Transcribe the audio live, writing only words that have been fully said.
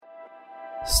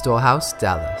Storehouse,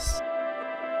 Dallas.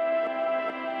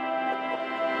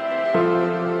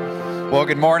 Well,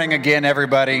 good morning again,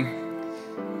 everybody.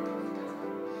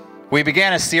 We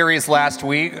began a series last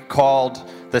week called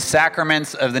The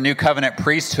Sacraments of the New Covenant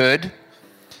Priesthood.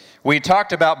 We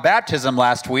talked about baptism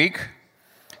last week,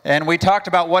 and we talked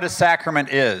about what a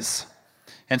sacrament is.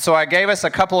 And so I gave us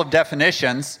a couple of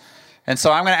definitions, and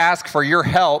so I'm going to ask for your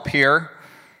help here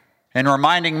in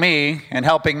reminding me and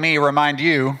helping me remind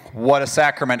you what a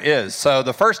sacrament is. So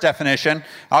the first definition,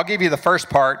 I'll give you the first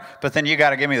part, but then you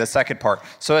got to give me the second part.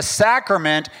 So a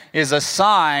sacrament is a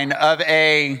sign of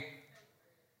a...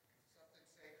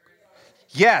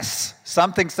 Yes,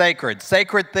 something sacred.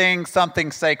 Sacred thing, something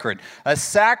sacred. A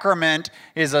sacrament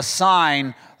is a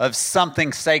sign of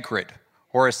something sacred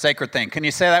or a sacred thing. Can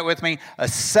you say that with me? A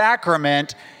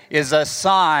sacrament is a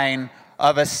sign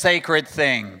of a sacred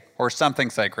thing or something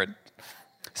sacred.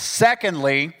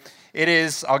 Secondly, it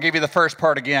is, I'll give you the first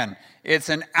part again. It's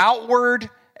an outward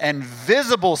and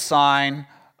visible sign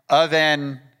of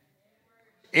an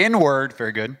inward,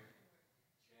 very good.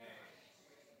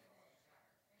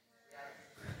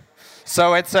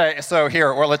 So let's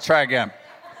try again.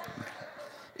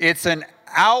 It's an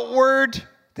outward,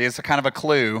 this is kind of a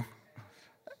clue,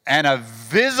 and a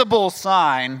visible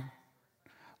sign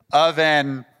of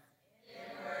an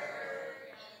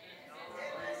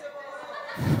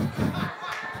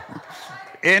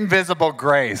invisible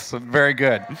grace. Very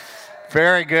good.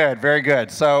 Very good. Very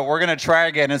good. So we're going to try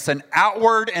again. It's an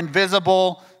outward and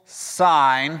visible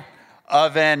sign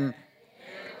of an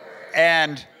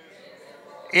and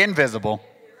invisible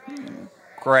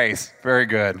grace. Very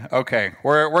good. Okay.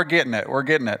 We're getting it. We're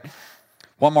getting it.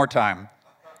 One more time.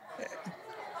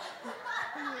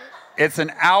 It's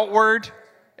an outward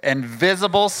and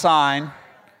visible sign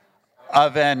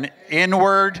of an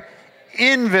inward,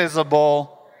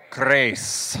 invisible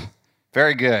grace.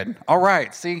 Very good. All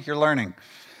right. See, you're learning.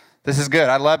 This is good.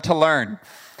 I love to learn.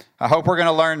 I hope we're going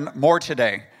to learn more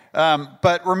today.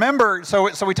 But remember, so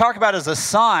we talk about it as a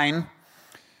sign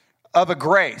of a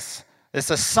grace. It's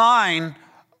a sign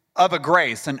of a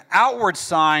grace, an outward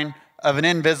sign of an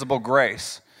invisible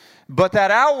grace. But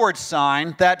that outward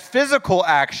sign, that physical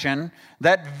action,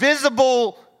 that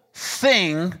visible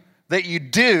thing that you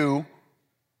do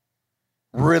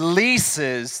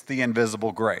releases the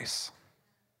invisible grace.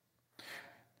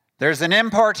 There's an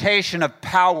impartation of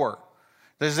power.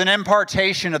 There's an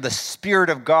impartation of the Spirit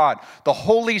of God. The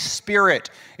Holy Spirit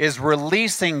is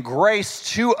releasing grace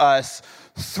to us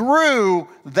through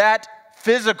that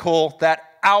physical,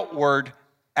 that outward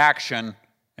action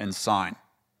and sign.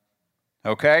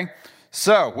 Okay?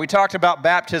 So, we talked about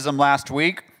baptism last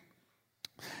week.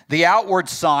 The outward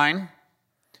sign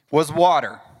was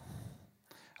water.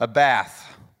 A bath.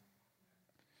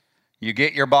 You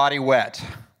get your body wet.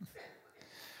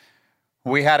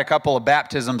 We had a couple of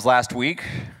baptisms last week.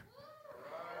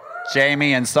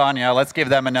 Jamie and Sonia, let's give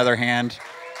them another hand.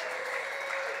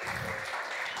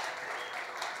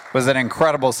 It was an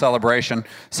incredible celebration.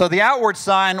 So the outward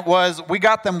sign was we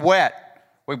got them wet.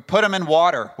 We put them in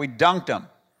water. We dunked them.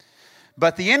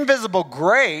 But the invisible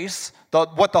grace,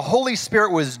 what the Holy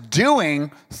Spirit was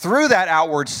doing through that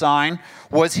outward sign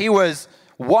was he was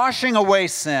washing away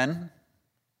sin.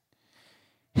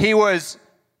 He was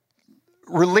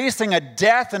releasing a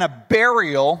death and a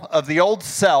burial of the old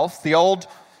self, the old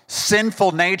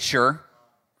sinful nature,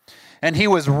 and he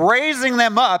was raising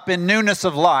them up in newness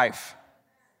of life.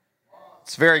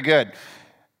 It's very good.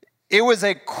 It was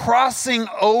a crossing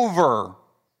over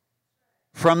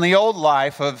from the old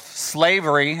life of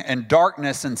slavery and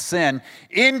darkness and sin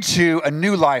into a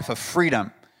new life of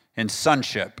freedom and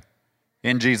sonship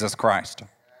in Jesus Christ.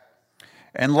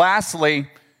 And lastly,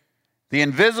 the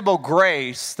invisible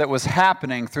grace that was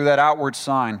happening through that outward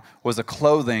sign was a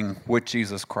clothing with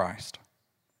Jesus Christ.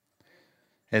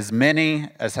 As many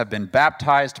as have been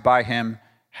baptized by him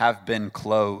have been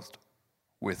clothed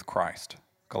with Christ.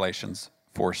 Galatians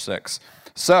 4:6.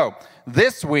 So,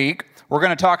 this week, we're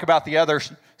going to talk about the other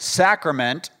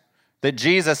sacrament that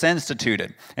Jesus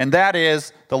instituted, and that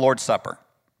is the Lord's Supper.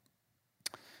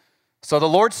 So the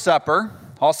Lord's Supper,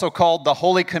 also called the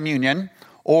Holy Communion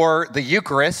or the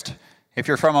Eucharist, if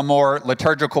you're from a more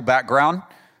liturgical background.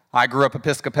 I grew up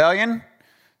Episcopalian,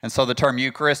 and so the term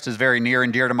Eucharist is very near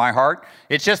and dear to my heart.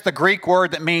 It's just the Greek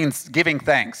word that means giving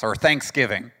thanks or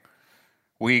thanksgiving.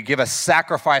 We give a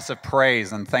sacrifice of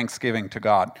praise and thanksgiving to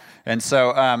God. And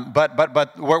so, but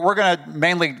we're going to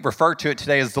mainly refer to it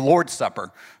today as the Lord's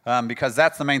Supper, because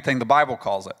that's the main thing the Bible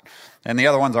calls it. And the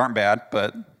other ones aren't bad,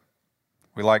 but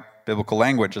we like biblical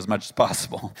language as much as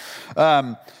possible.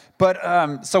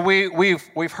 But so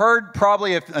we've heard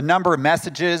probably a number of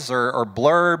messages or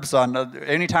blurbs on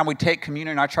anytime we take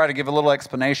communion. I try to give a little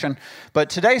explanation. But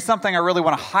today, something I really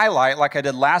want to highlight, like I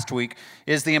did last week,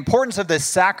 is the importance of this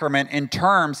sacrament in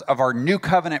terms of our new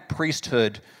covenant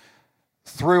priesthood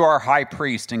through our high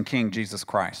priest and King Jesus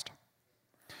Christ.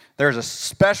 There's a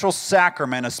special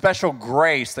sacrament, a special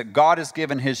grace that God has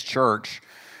given his church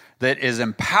that is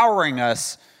empowering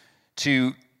us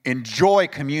to enjoy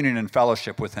communion and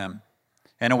fellowship with him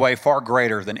in a way far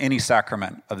greater than any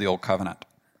sacrament of the Old Covenant.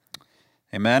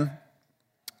 Amen?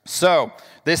 So,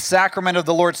 this sacrament of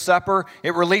the Lord's Supper,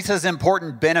 it releases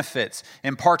important benefits,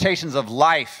 impartations of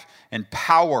life and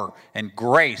power and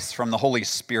grace from the Holy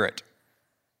Spirit.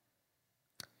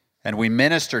 And we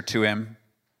minister to him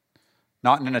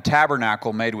not in a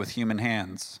tabernacle made with human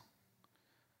hands,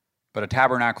 but a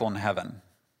tabernacle in heaven,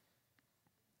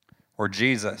 where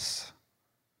Jesus,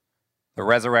 the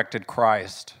resurrected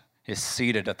Christ, is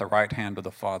seated at the right hand of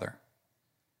the Father,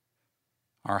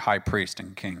 our high priest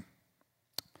and king.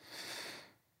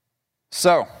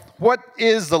 So, what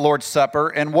is the Lord's Supper,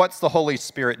 and what's the Holy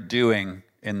Spirit doing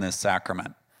in this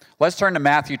sacrament? Let's turn to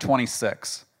Matthew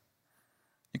 26.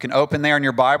 You can open there in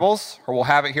your Bibles, or we'll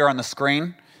have it here on the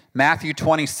screen. Matthew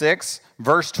 26,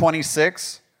 verse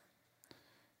 26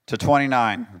 to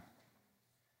 29.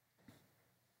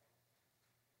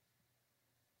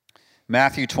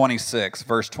 Matthew 26,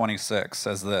 verse 26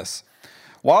 says this.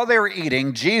 While they were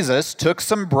eating, Jesus took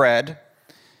some bread,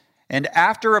 and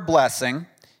after a blessing,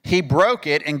 he broke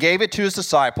it and gave it to his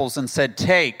disciples and said,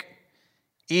 "Take,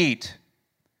 eat,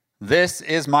 this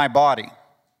is my body."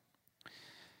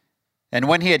 And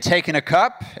when he had taken a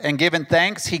cup and given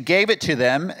thanks, he gave it to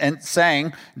them, and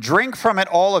saying, "Drink from it,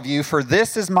 all of you, for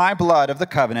this is my blood of the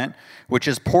covenant, which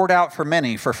is poured out for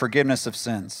many for forgiveness of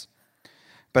sins.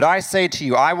 But I say to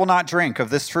you, I will not drink of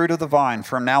this fruit of the vine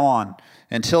from now on,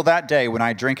 until that day when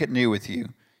I drink it new with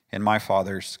you in my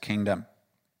Father's kingdom."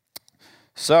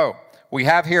 So, we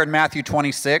have here in Matthew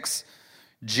 26,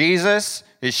 Jesus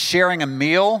is sharing a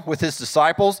meal with his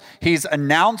disciples. He's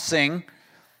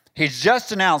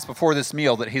just announced before this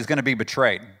meal that he's going to be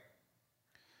betrayed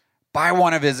by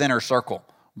one of his inner circle,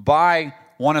 by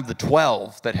one of the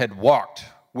 12 that had walked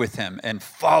with him and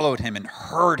followed him and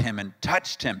heard him and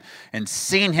touched him and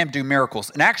seen him do miracles,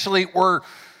 and actually were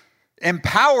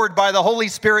empowered by the Holy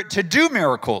Spirit to do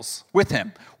miracles with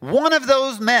him. One of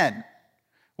those men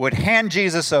would hand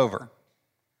Jesus over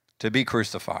to be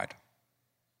crucified.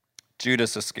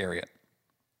 Judas Iscariot.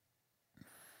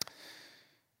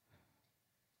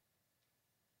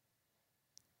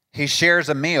 He shares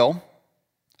a meal,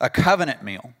 a covenant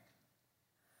meal,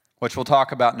 which we'll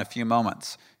talk about in a few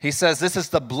moments. He says, "This is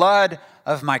the blood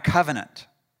of my covenant."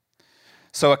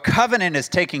 So a covenant is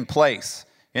taking place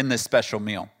in this special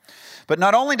meal. But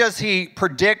not only does he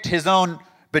predict his own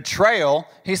betrayal,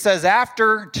 he says,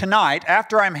 after tonight,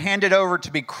 after I'm handed over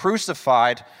to be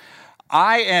crucified,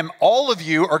 all of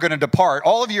you are going to depart.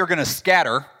 All of you are going to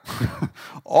scatter.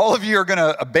 All of you are going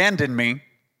to abandon me.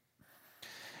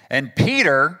 And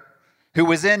Peter, who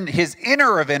was in his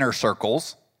inner of inner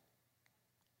circles,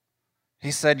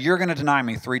 he said, "You're going to deny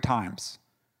me 3 times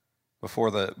before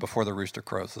the rooster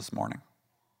crows this morning."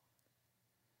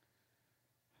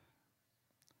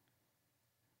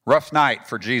 Rough night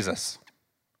for Jesus.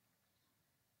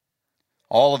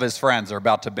 All of his friends are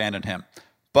about to abandon him,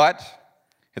 but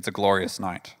it's a glorious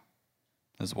night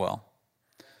as well.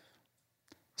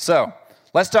 So,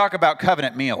 let's talk about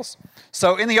covenant meals.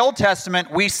 So in the Old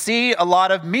Testament, we see a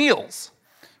lot of meals.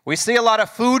 We see a lot of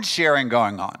food sharing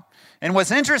going on. And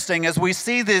what's interesting is we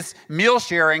see this meal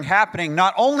sharing happening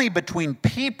not only between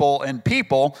people and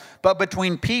people, but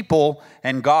between people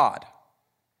and God.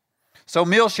 So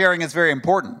meal sharing is very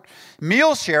important.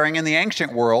 Meal sharing in the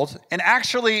ancient world, and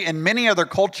actually in many other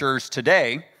cultures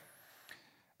today,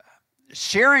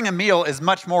 sharing a meal is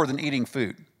much more than eating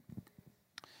food.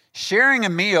 Sharing a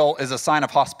meal is a sign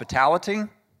of hospitality.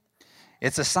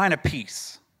 It's a sign of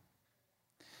peace.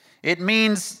 It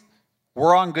means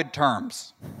we're on good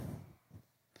terms.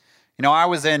 You know, I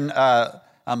was in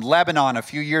Lebanon a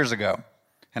few years ago,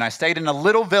 and I stayed in a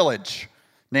little village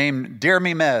named Deir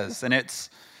Mimez, and it's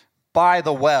by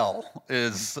the well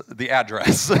is the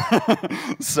address.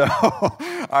 So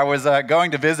I was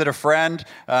going to visit a friend,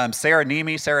 Sarah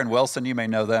and Wilson, you may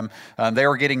know them. They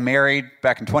were getting married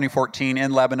back in 2014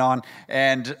 in Lebanon,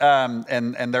 and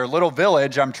their little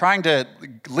village, I'm trying to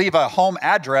leave a home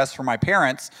address for my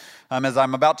parents as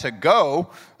I'm about to go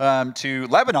to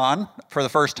Lebanon for the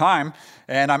first time,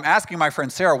 and I'm asking my friend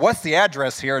Sarah, "What's the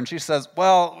address here?" And she says,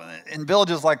 "Well, in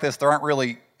villages like this, there aren't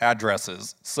really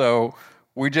addresses, so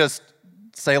we just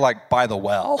say like by the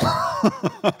well.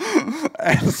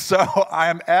 And so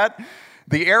I'm at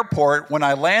the airport when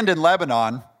I land in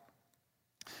Lebanon,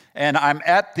 and I'm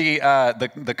at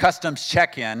the customs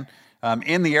check-in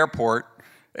in the airport,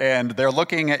 and they're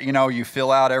looking at, you fill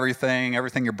out everything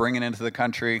you're bringing into the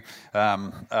country,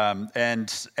 and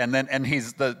then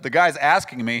he's the guy's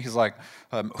asking me, he's like,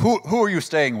 who are you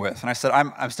staying with? And I said,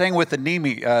 I'm staying with the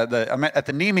Nimi, I'm at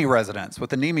the Nimi residence with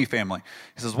the Nimi family.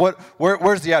 He says,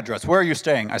 where's the address? Where are you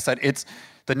staying? I said, it's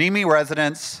the Nimi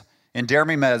residence in Deir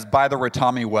Mimez by the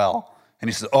Ratami well. And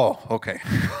he says, oh, okay.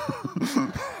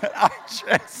 I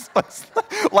just was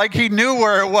like, he knew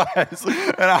where it was.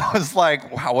 And I was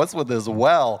like, wow, what's with this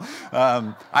well?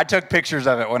 I took pictures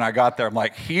of it when I got there. I'm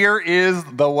like, here is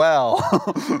the well.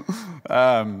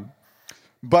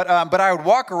 But I would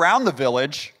walk around the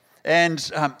village,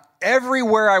 and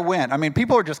everywhere I went, I mean,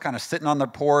 people are just kind of sitting on their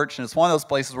porch, and it's one of those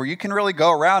places where you can really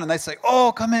go around, and they say,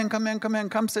 oh, come in,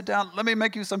 come sit down. Let me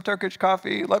make you some Turkish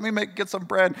coffee. Let me get some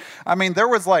bread. I mean, there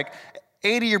was like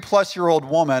 80-plus-year-old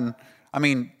woman, I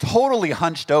mean, totally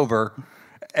hunched over,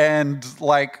 and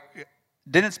like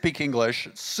didn't speak English,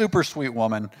 super sweet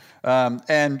woman,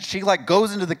 and she like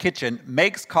goes into the kitchen,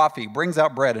 makes coffee, brings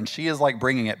out bread, and she is like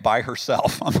bringing it by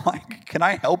herself. I'm like, can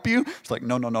I help you? She's like,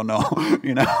 no,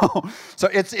 So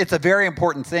it's a very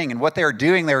important thing, and what they're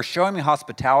doing, they're showing me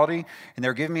hospitality, and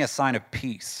they're giving me a sign of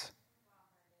peace.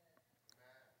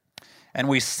 And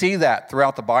we see that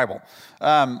throughout the Bible.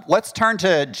 Let's turn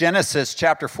to Genesis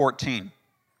chapter 14.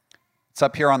 It's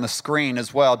up here on the screen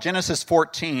as well. Genesis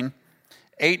 14,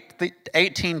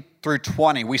 18 through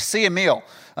 20. We see a meal.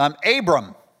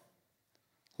 Abram,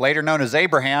 later known as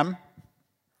Abraham,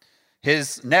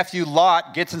 his nephew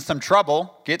Lot gets in some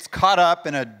trouble, gets caught up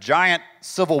in a giant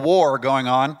civil war going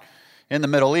on in the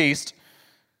Middle East.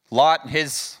 Lot and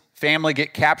his family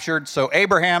get captured. So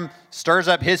Abraham stirs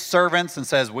up his servants and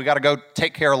says, we got to go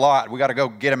take care of Lot. We got to go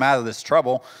get him out of this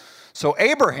trouble. So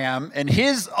Abraham and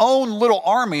his own little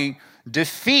army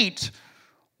defeat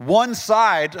one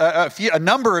side, a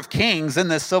number of kings in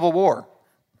this civil war.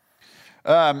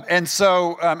 And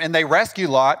they rescue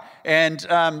Lot. And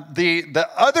the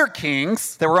other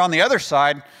kings that were on the other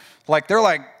side, they're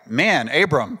like, man,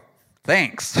 Abram,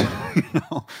 thanks.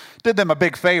 Did them a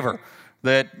big favor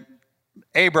that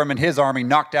Abram and his army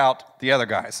knocked out the other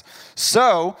guys.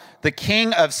 So the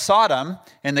king of Sodom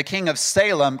and the king of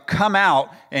Salem come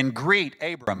out and greet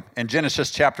Abram in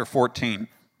Genesis chapter 14.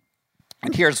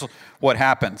 And here's what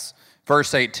happens.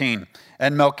 Verse 18.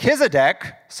 And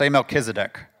Melchizedek, say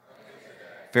Melchizedek.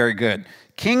 Very good.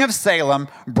 King of Salem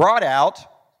brought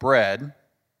out bread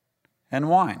and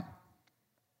wine.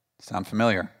 Sound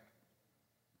familiar?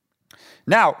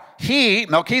 Now,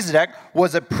 Melchizedek,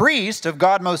 was a priest of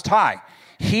God Most High.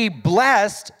 He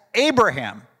blessed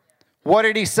Abraham. What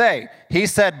did he say? He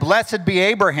said, blessed be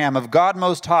Abraham of God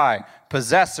Most High,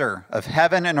 possessor of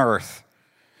heaven and earth.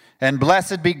 And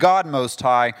blessed be God Most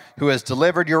High, who has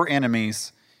delivered your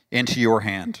enemies into your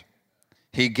hand.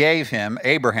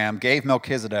 Abraham gave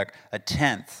Melchizedek a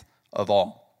tenth of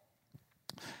all.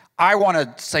 I want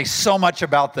to say so much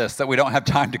about this that we don't have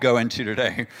time to go into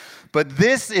today. But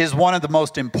this is one of the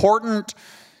most important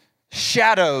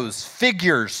shadows,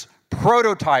 figures,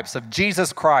 prototypes of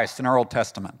Jesus Christ in our Old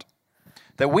Testament.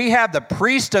 That we have the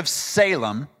priest of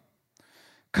Salem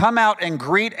come out and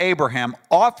greet Abraham,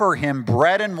 offer him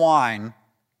bread and wine,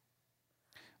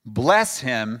 bless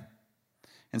him,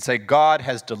 and say, God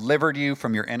has delivered you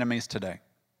from your enemies today.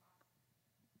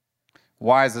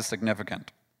 Why is this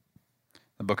significant?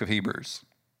 The book of Hebrews.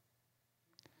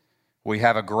 We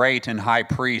have a great and high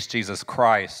priest, Jesus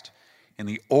Christ, in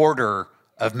the order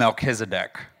of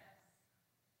Melchizedek,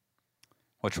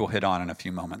 which we'll hit on in a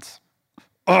few moments.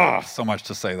 Oh, so much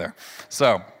to say there.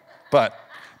 But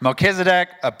Melchizedek,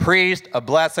 a priest, a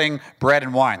blessing, bread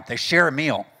and wine. They share a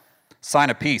meal,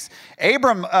 sign of peace.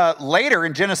 Abram, later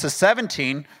in Genesis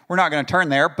 17, we're not going to turn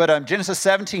there, but Genesis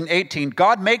 17, 18,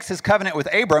 God makes his covenant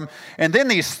with Abram, and then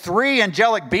these three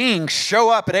angelic beings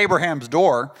show up at Abraham's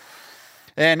door.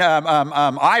 And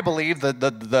I believe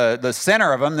the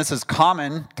center of them, this is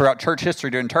common throughout church history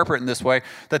to interpret in this way,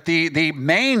 that the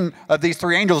main of these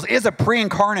three angels is a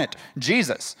pre-incarnate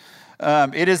Jesus.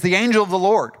 It is the angel of the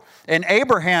Lord. And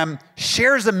Abraham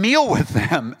shares a meal with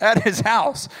them at his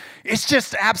house. It's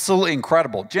just absolutely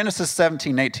incredible. Genesis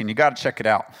 17, 18, you got to check it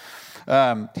out.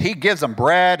 He gives them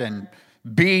bread and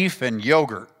beef and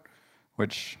yogurt,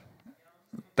 which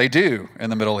they do in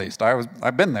the Middle East.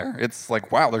 I've been there. It's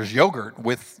like, wow, there's yogurt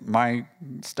with my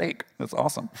steak. That's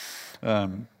awesome.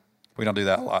 We don't do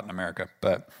that a lot in America,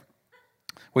 but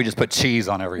we just put cheese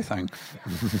on everything.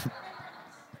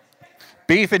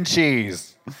 Beef and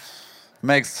cheese.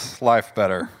 Makes life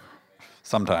better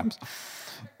sometimes.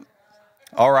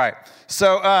 All right.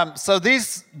 So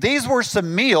these were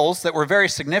some meals that were very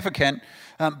significant,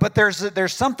 but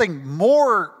there's something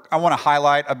more I want to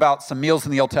highlight about some meals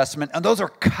in the Old Testament, and those are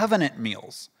covenant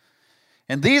meals.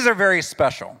 And these are very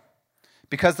special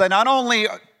because they not only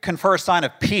confer a sign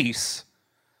of peace,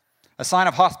 a sign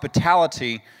of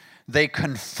hospitality, they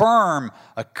confirm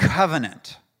a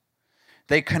covenant.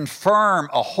 They confirm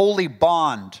a holy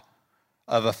bond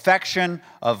of affection,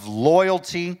 of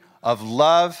loyalty, of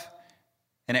love,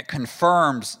 and it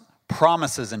confirms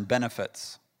promises and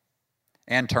benefits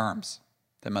and terms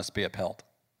that must be upheld.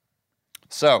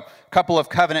 So, a couple of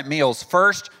covenant meals.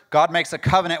 First, God makes a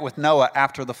covenant with Noah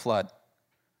after the flood.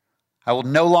 I will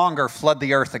no longer flood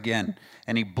the earth again.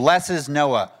 And he blesses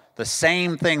Noah, the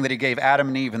same thing that he gave Adam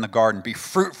and Eve in the garden. Be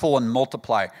fruitful and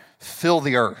multiply, fill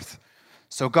the earth.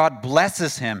 So God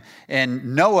blesses him,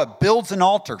 and Noah builds an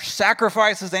altar,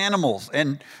 sacrifices animals.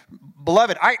 And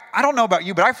beloved, I don't know about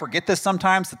you, but I forget this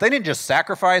sometimes, that they didn't just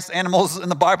sacrifice animals in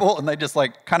the Bible and they just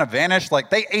kind of vanished. Like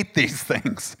they ate these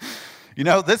things. You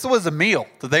know, this was a meal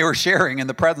that they were sharing in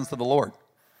the presence of the Lord.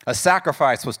 A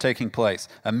sacrifice was taking place,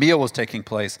 a meal was taking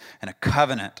place, and a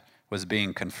covenant was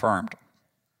being confirmed.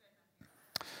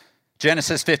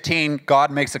 Genesis 15,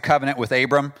 God makes a covenant with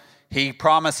Abram. He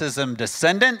promises him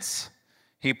descendants.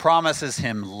 He promises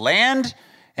him land.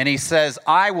 And he says,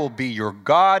 I will be your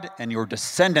God and your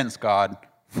descendants' God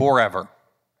forever.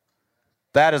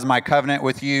 That is my covenant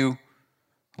with you.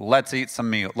 Let's eat some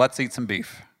meal. Let's eat some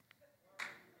beef.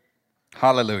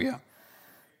 Hallelujah.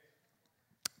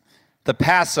 The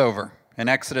Passover in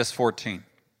Exodus 14.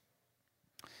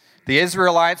 The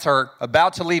Israelites are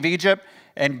about to leave Egypt,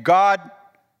 and God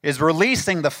is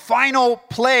releasing the final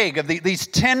plague of these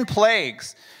 10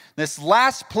 plagues. This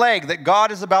last plague that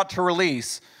God is about to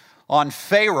release on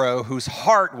Pharaoh, whose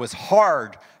heart was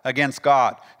hard against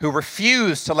God, who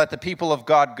refused to let the people of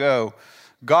God go.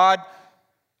 God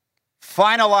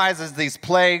finalizes these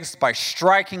plagues by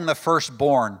striking the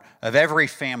firstborn of every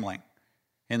family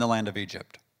in the land of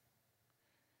Egypt.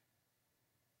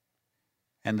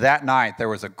 And that night there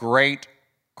was a great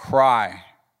cry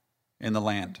in the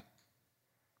land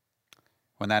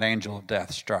when that angel of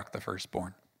death struck the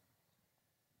firstborn.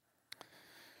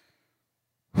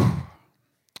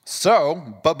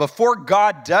 So, but before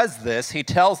God does this, he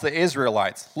tells the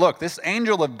Israelites, look, this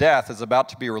angel of death is about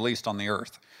to be released on the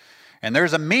earth. And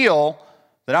there's a meal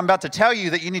that I'm about to tell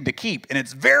you that you need to keep. And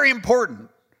it's very important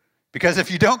because if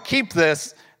you don't keep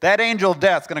this, that angel of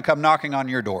death is going to come knocking on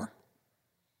your door.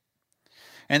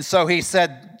 And so he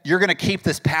said, you're going to keep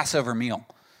this Passover meal.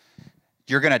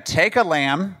 You're going to take a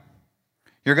lamb,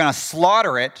 you're going to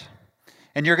slaughter it,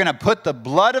 and you're going to put the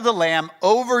blood of the lamb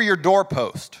over your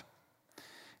doorpost.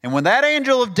 And when that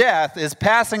angel of death is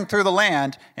passing through the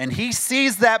land and he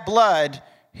sees that blood,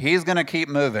 he's going to keep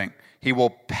moving. He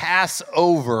will pass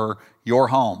over your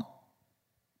home.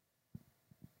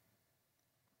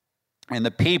 And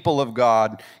the people of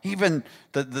God, even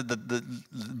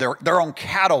their own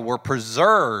cattle were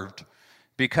preserved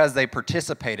because they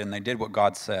participated and they did what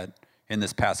God said in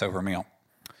this Passover meal.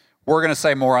 We're going to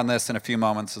say more on this in a few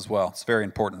moments as well. It's very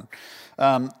important.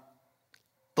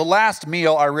 The last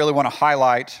meal I really want to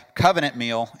highlight, covenant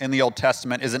meal in the Old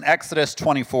Testament, is in Exodus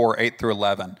 24, 8 through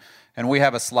 11. And we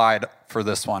have a slide for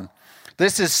this one.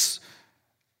 This is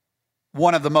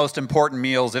one of the most important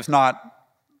meals, if not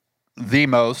the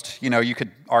most. You know, you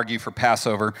could argue for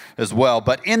Passover as well.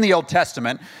 But in the Old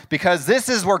Testament, because this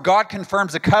is where God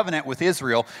confirms a covenant with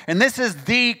Israel. And this is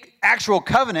the actual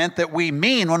covenant that we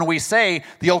mean when we say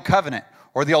the Old Covenant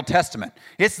or the Old Testament.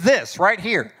 It's this right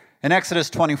here in Exodus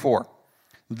 24.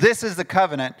 This is the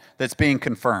covenant that's being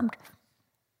confirmed.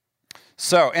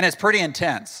 So, and it's pretty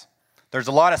intense. There's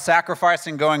a lot of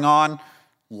sacrificing going on.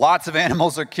 Lots of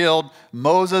animals are killed.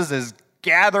 Moses is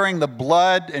gathering the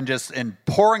blood and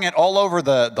pouring it all over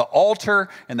the altar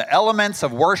and the elements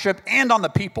of worship and on the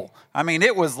people. I mean,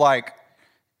 it was like,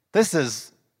 this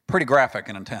is pretty graphic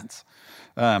and intense.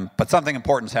 But something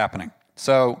important is happening.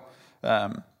 So,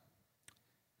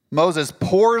 Moses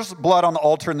pours blood on the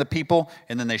altar and the people,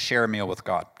 and then they share a meal with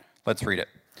God. Let's read it.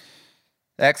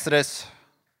 Exodus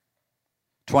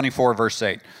 24, verse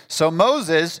 8. So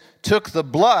Moses took the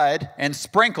blood and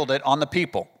sprinkled it on the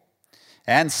people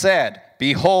and said,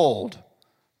 behold,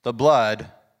 the blood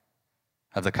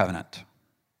of the covenant.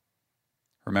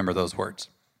 Remember those words.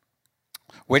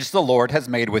 Which the Lord has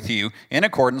made with you in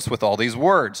accordance with all these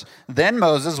words. Then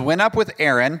Moses went up with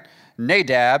Aaron,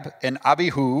 Nadab, and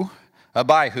Abihu,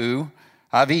 however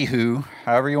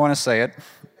you want to say it.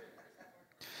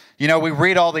 You know, we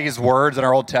read all these words in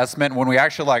our Old Testament. When we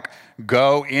actually like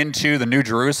go into the New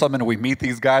Jerusalem and we meet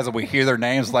these guys and we hear their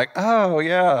names, like, oh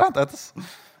yeah, that's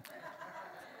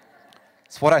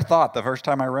what I thought the first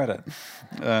time I read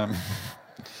it.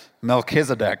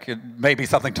 Melchizedek, it may be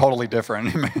something totally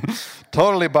different.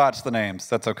 Totally botched the names.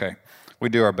 That's okay. We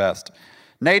do our best.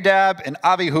 Nadab and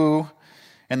Abihu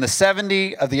and the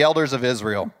 70 of the elders of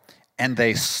Israel, and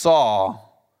they saw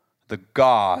the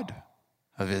God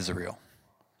of Israel.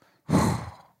 Whew,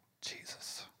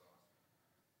 Jesus.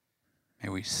 May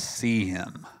we see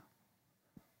him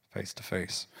face to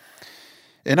face.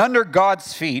 And under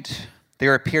God's feet,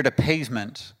 there appeared a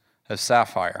pavement of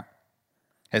sapphire,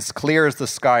 as clear as the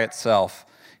sky itself.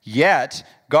 Yet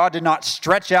God did not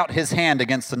stretch out his hand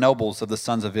against the nobles of the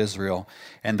sons of Israel.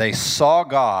 And they saw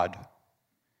God,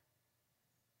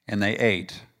 and they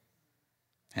ate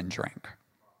and drank.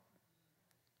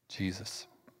 Jesus.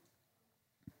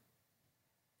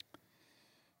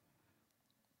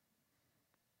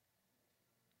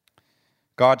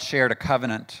 God shared a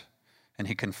covenant, and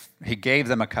he gave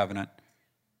them a covenant.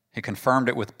 He confirmed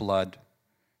it with blood,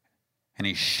 and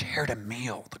he shared a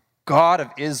meal. The God of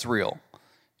Israel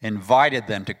invited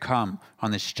them to come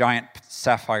on this giant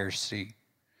sapphire sea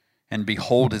and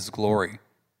behold his glory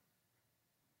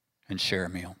and share a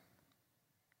meal.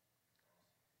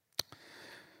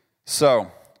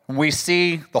 So, when we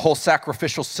see the whole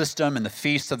sacrificial system and the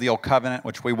feast of the Old Covenant,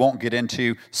 which we won't get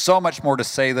into, so much more to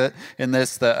say that in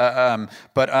this, but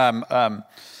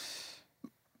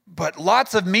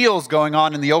lots of meals going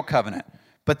on in the Old Covenant.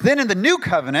 But then in the New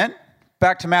Covenant,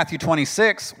 back to Matthew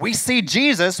 26, we see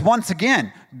Jesus once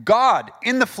again, God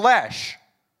in the flesh,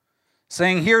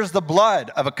 saying, here's the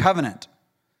blood of a covenant.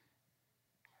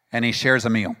 And he shares a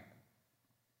meal.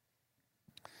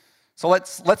 So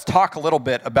let's talk a little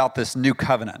bit about this new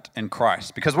covenant in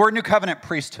Christ, because we're a new covenant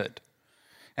priesthood,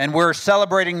 and we're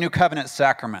celebrating new covenant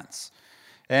sacraments,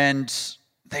 and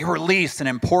they release an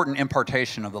important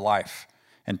impartation of the life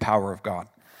and power of God.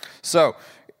 So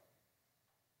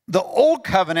the old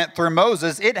covenant through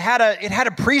Moses, it had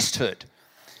a priesthood.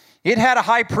 It had a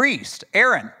high priest,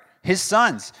 Aaron, his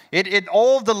sons.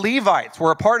 All of the Levites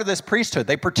were a part of this priesthood.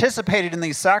 They participated in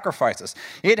these sacrifices.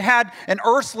 It had an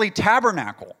earthly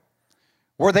tabernacle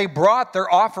where they brought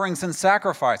their offerings and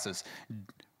sacrifices.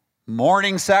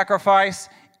 Morning sacrifice,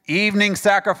 evening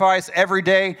sacrifice every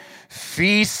day,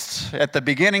 feast at the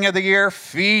beginning of the year,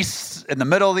 feast in the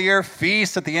middle of the year,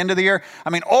 feast at the end of the year. I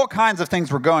mean, all kinds of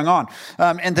things were going on.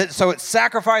 So it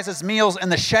sacrifices, meals,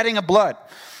 and the shedding of blood.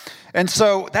 And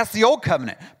so that's the old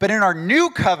covenant. But in our new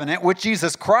covenant with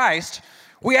Jesus Christ,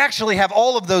 we actually have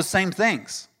all of those same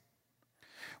things.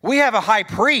 We have a high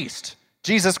priest,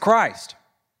 Jesus Christ.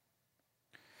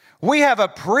 We have a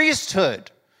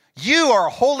priesthood. You are a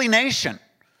holy nation.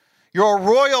 You're a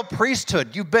royal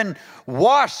priesthood. You've been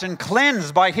washed and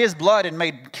cleansed by his blood and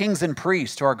made kings and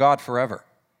priests to our God forever.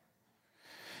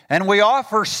 And we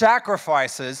offer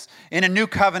sacrifices in a new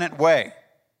covenant way.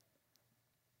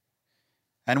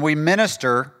 And we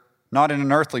minister not in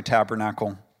an earthly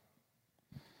tabernacle,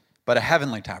 but a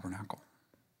heavenly tabernacle,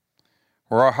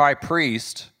 where our high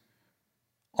priest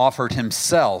offered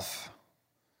himself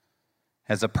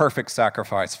as a perfect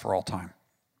sacrifice for all time.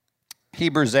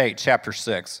 Hebrews 8, chapter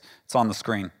 6. It's on the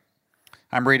screen.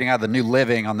 I'm reading out of the New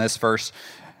Living on this verse.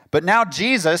 But now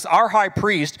Jesus, our high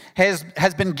priest, has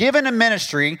been given a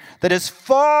ministry that is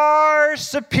far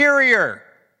superior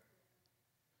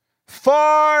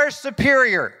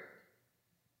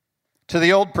to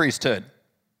the old priesthood.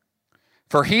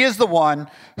 For he is the one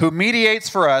who mediates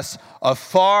for us a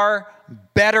far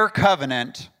better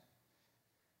covenant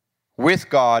with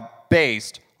God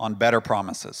based on better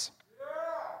promises.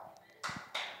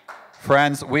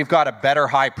 Friends, we've got a better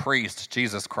high priest,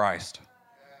 Jesus Christ.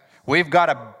 We've got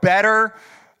a better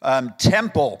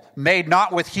temple made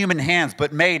not with human hands,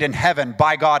 but made in heaven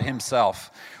by God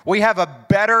himself. We have a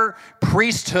better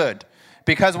priesthood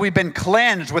because we've been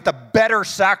cleansed with a better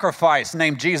sacrifice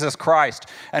named Jesus Christ.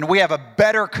 And we have a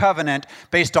better covenant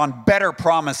based on better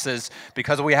promises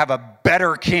because we have a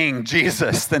better King,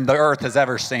 Jesus, than the earth has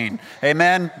ever seen.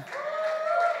 Amen?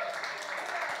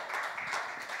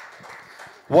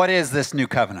 What is this new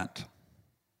covenant?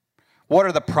 What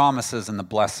are the promises and the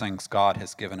blessings God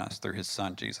has given us through his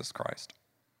Son, Jesus Christ?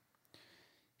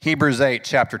 Hebrews 8,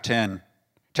 Hebrews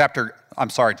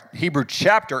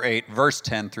chapter 8, verse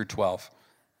 10 through 12.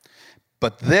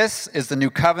 But this is the new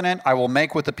covenant I will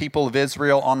make with the people of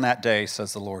Israel on that day,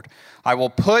 says the Lord. I will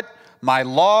put my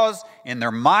laws in their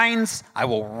minds. I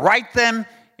will write them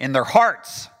in their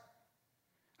hearts.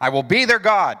 I will be their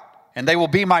God, and they will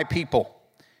be my people.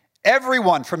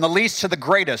 Everyone from the least to the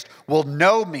greatest will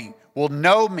know me, will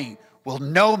know me, will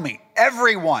know me.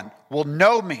 Everyone will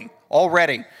know me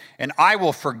already, and I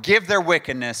will forgive their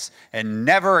wickedness, and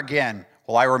never again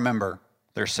will I remember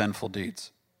their sinful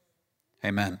deeds.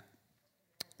 Amen.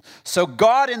 So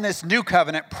God in this new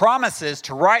covenant promises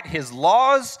to write his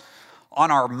laws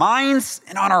on our minds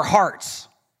and on our hearts.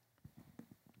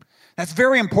 That's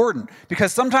very important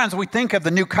because sometimes we think of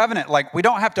the new covenant like we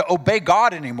don't have to obey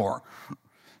God anymore.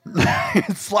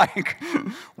 It's like,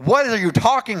 what are you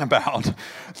talking about?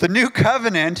 The new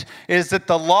covenant is that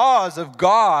the laws of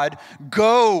God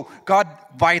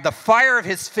by the fire of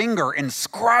his finger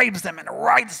inscribes them and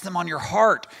writes them on your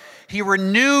heart. He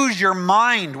renews your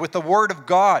mind with the word of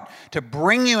God to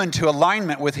bring you into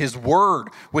alignment with his word,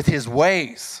 with his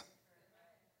ways.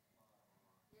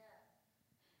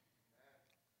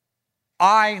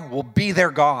 I will be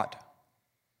their God.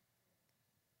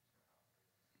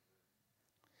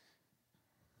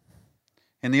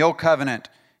 In the Old Covenant,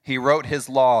 he wrote his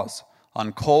laws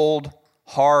on cold,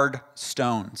 hard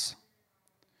stones,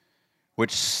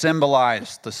 which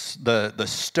symbolized the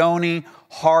stony,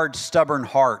 hard, stubborn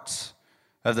hearts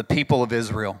of the people of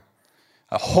Israel.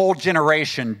 A whole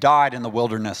generation died in the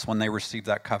wilderness when they received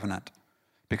that covenant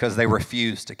because they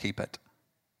refused to keep it,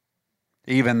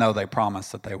 even though they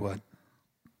promised that they would.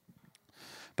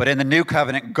 But in the new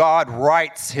covenant, God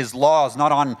writes his laws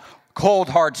not on cold,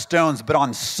 hard stones, but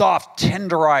on soft,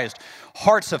 tenderized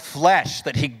hearts of flesh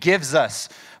that he gives us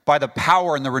by the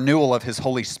power and the renewal of his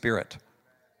Holy Spirit.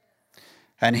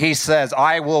 And he says,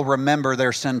 I will remember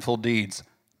their sinful deeds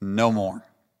no more.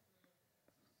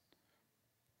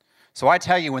 So I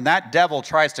tell you, when that devil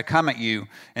tries to come at you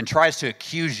and tries to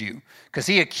accuse you, because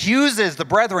he accuses the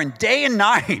brethren day and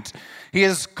night, he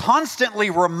is constantly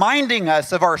reminding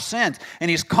us of our sins,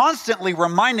 and he's constantly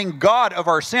reminding God of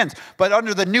our sins. But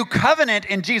under the new covenant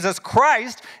in Jesus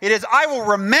Christ, it is, I will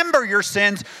remember your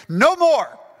sins no more.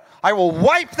 I will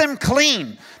wipe them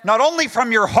clean, not only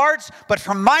from your hearts, but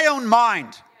from my own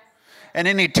mind. And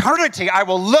in eternity, I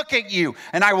will look at you,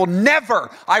 and I will never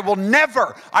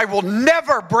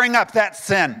bring up that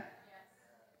sin.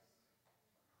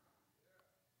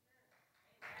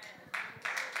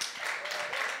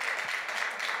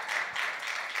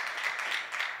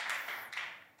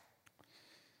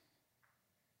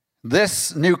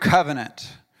 This new covenant,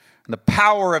 the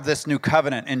power of this new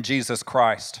covenant in Jesus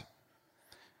Christ,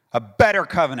 a better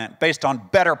covenant based on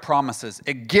better promises.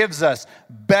 It gives us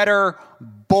better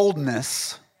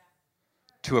boldness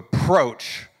to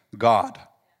approach God.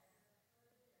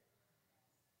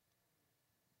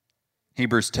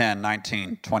 Hebrews 10,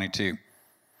 19, 22.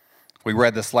 We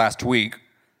read this last week,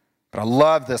 but I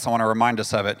love this. I want to remind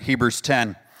us of it. Hebrews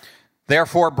 10.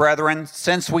 Therefore, brethren,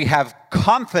 since we have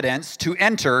confidence to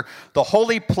enter the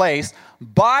holy place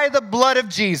by the blood of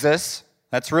Jesus,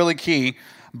 that's really key,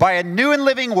 by a new and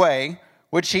living way,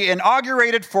 which he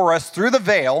inaugurated for us through the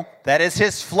veil, that is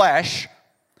his flesh.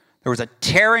 There was a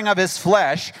tearing of his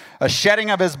flesh, a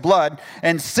shedding of his blood.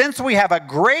 And since we have a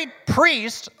great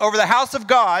priest over the house of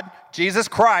God, Jesus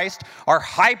Christ, our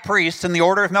high priest in the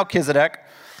order of Melchizedek,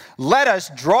 let us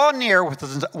draw near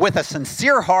with a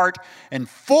sincere heart and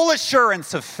full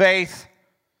assurance of faith,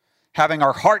 having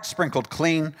our hearts sprinkled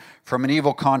clean from an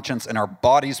evil conscience and our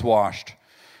bodies washed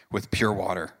with pure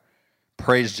water.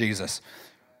 Praise Jesus.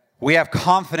 We have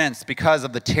confidence because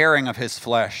of the tearing of his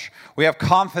flesh. We have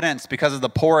confidence because of the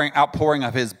outpouring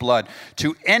of his blood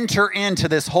to enter into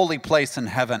this holy place in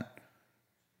heaven,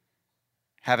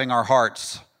 having our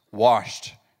hearts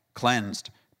washed,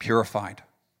 cleansed, purified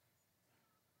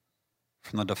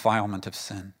from the defilement of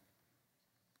sin.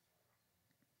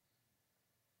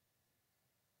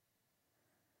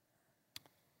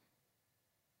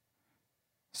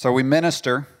 So we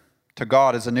minister to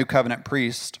God as a new covenant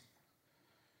priest,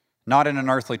 not in an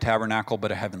earthly tabernacle,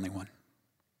 but a heavenly one.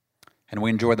 And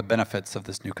we enjoy the benefits of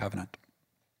this new covenant.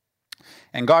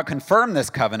 And God confirmed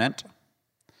this covenant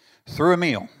through a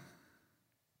meal,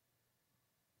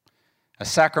 a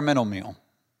sacramental meal.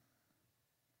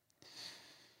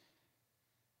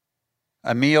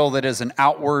 A meal that is an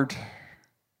outward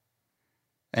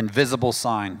and visible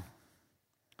sign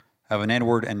of an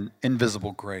inward and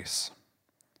invisible grace,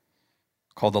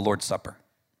 called the Lord's Supper.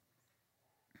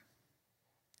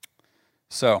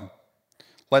 So,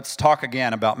 let's talk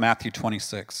again about Matthew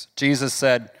 26. Jesus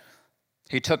said,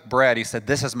 he took bread, he said,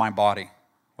 this is my body,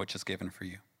 which is given for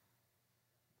you.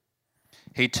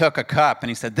 He took a cup and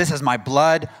he said, this is my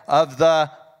blood of the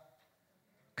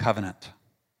covenant.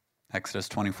 Exodus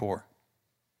 24.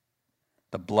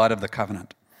 The blood of the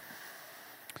covenant.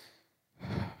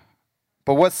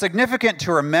 But what's significant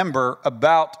to remember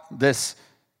about this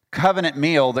covenant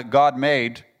meal that God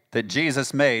made, that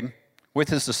Jesus made with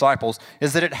his disciples,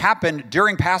 is that it happened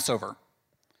during Passover.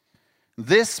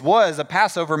 This was a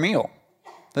Passover meal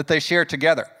that they shared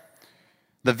together,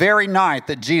 the very night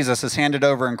that Jesus is handed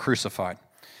over and crucified.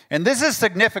 And this is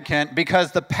significant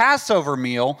because the Passover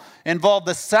meal involved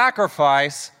the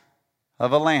sacrifice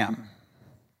of a lamb.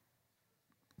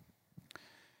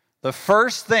 The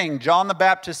first thing John the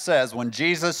Baptist says when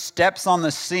Jesus steps on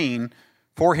the scene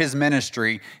for his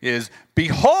ministry is,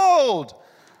 "Behold,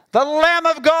 the Lamb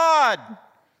of God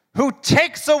who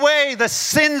takes away the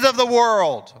sins of the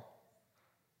world."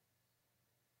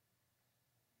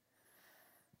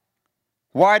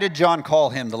 Why did John call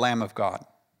him the Lamb of God?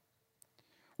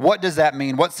 What does that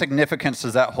mean? What significance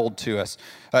does that hold to us?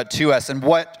 And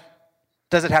what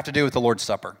does it have to do with the Lord's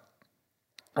Supper?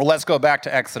 Well, let's go back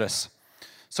to Exodus.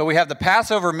 So we have the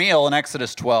Passover meal in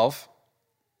Exodus 12.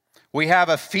 We have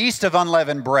a feast of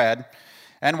unleavened bread.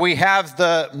 And we have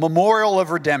the memorial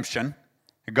of redemption.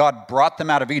 God brought them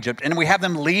out of Egypt. And we have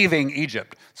them leaving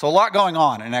Egypt. So a lot going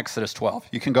on in Exodus 12.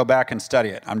 You can go back and study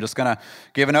it. I'm just going to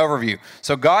give an overview.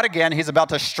 So God, again, he's about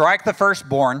to strike the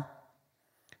firstborn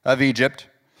of Egypt.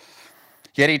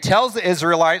 Yet he tells the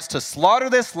Israelites to slaughter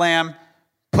this lamb,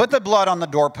 put the blood on the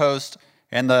doorpost,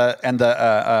 and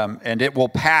it will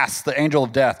pass, the angel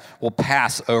of death will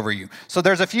pass over you. So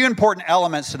there's a few important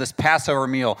elements to this Passover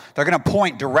meal. They're going to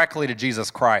point directly to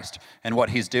Jesus Christ and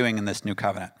what he's doing in this new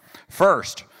covenant.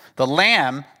 First, the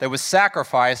lamb that was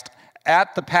sacrificed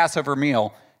at the Passover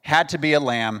meal had to be a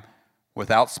lamb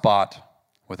without spot,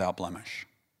 without blemish.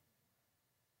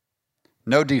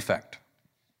 No defect.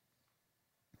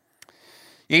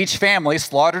 Each family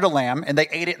slaughtered a lamb and they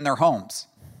ate it in their homes.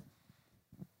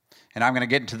 And I'm going to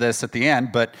get into this at the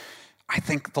end, but I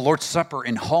think the Lord's Supper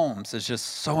in homes is just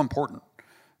so important.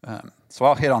 So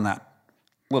I'll hit on that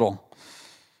little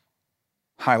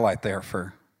highlight there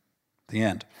for the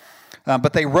end.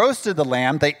 But they roasted the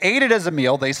lamb, they ate it as a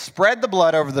meal, they spread the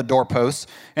blood over the doorposts,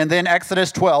 and then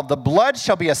Exodus 12, "The blood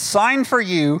shall be a sign for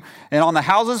you and on the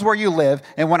houses where you live,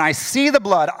 and when I see the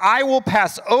blood, I will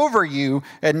pass over you,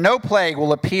 and no plague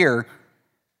will appear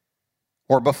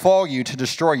or befall you to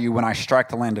destroy you when I strike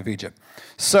the land of Egypt."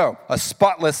 So, a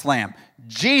spotless lamb.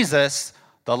 Jesus,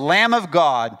 the Lamb of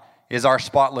God, is our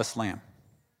spotless lamb.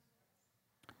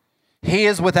 He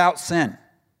is without sin.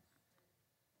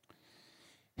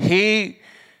 He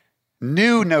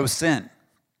knew no sin.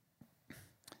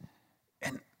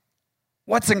 And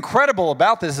what's incredible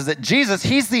about this is that Jesus,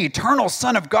 he's the eternal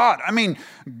Son of God. I mean,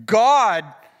 God,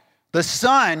 the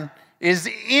Son, is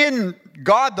in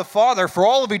God the Father for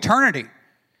all of eternity.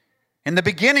 In the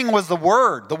beginning was the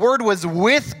Word. The Word was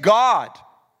with God.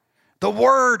 The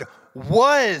Word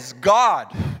was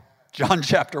God. John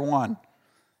chapter 1.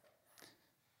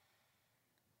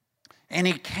 And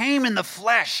he came in the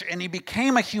flesh, and he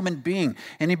became a human being,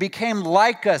 and he became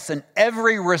like us in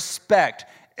every respect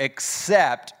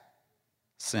except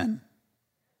sin.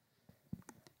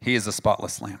 He is a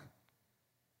spotless lamb.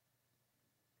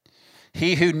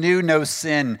 He who knew no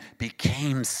sin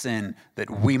became sin that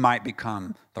we might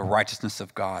become the righteousness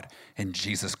of God in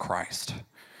Jesus Christ.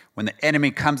 When the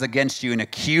enemy comes against you and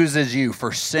accuses you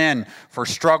for sin, for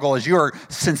struggle, as you are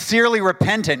sincerely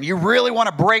repentant, you really want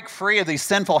to break free of these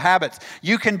sinful habits,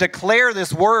 you can declare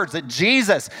this words that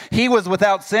Jesus, he was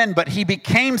without sin, but he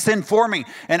became sin for me.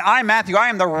 And I, Matthew, I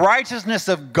am the righteousness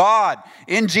of God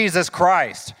in Jesus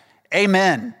Christ.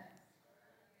 Amen.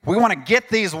 We want to get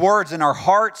these words in our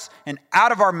hearts and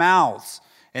out of our mouths,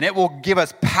 and it will give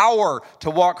us power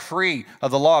to walk free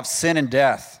of the law of sin and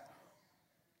death.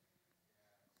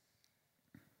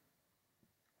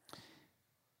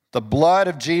 The blood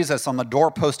of Jesus on the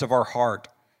doorpost of our heart,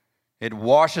 it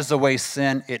washes away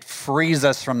sin. It frees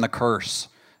us from the curse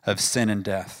of sin and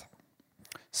death.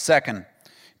 Second,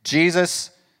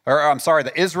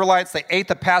 the Israelites, they ate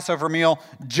the Passover meal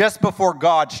just before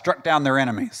God struck down their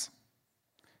enemies.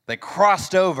 They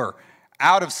crossed over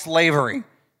out of slavery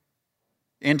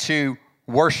into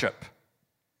worship,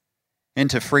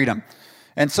 into freedom.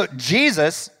 And so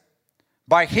Jesus,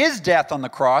 by his death on the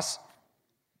cross,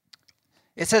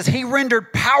 it says he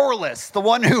rendered powerless the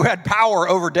one who had power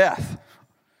over death.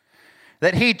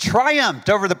 That he triumphed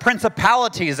over the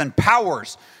principalities and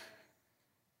powers,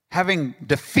 having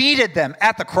defeated them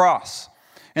at the cross.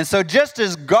 And so just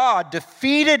as God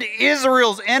defeated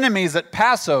Israel's enemies at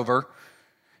Passover,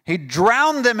 he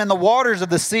drowned them in the waters of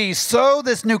the sea. So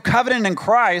this new covenant in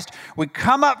Christ, we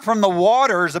come up from the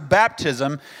waters of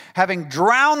baptism, having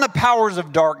drowned the powers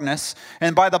of darkness,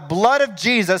 and by the blood of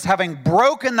Jesus, having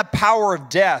broken the power of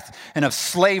death and of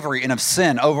slavery and of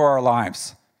sin over our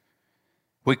lives.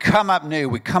 We come up new,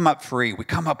 we come up free, we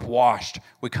come up washed,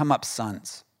 we come up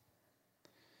sons.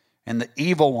 And the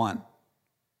evil one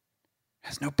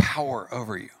has no power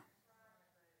over you.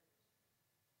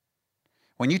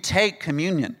 When you take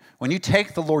communion, when you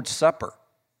take the Lord's Supper,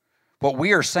 what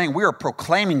we are saying, we are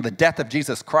proclaiming the death of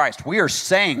Jesus Christ. We are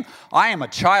saying, I am a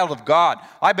child of God.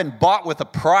 I've been bought with a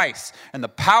price, and the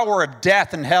power of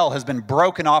death and hell has been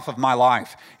broken off of my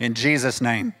life in Jesus'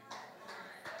 name.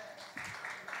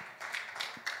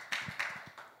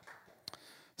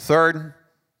 Third,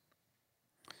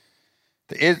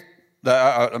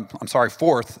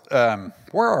 fourth,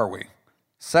 where are we?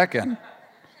 Second,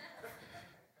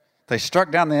 they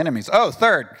struck down the enemies. Oh,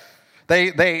 third,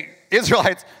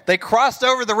 Israelites, they crossed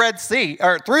over the Red Sea,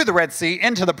 or through the Red Sea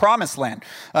into the Promised Land,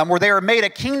 where they were made a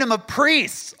kingdom of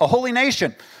priests, a holy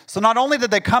nation. So not only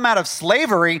did they come out of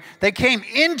slavery, they came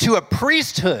into a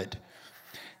priesthood.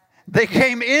 They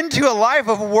came into a life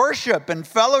of worship and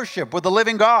fellowship with the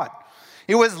living God.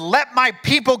 It was, let my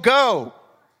people go.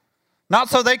 Not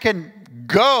so they can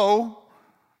go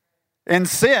and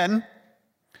sin,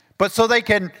 but so they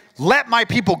can let my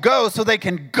people go so they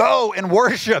can go and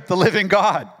worship the living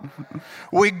God.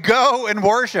 We go and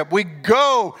worship. We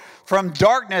go from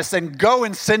darkness and go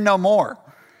and sin no more.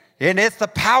 And it's the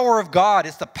power of God.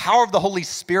 It's the power of the Holy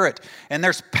Spirit. And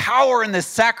there's power in this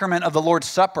sacrament of the Lord's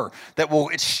Supper that will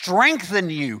strengthen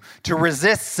you to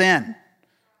resist sin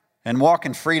and walk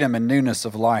in freedom and newness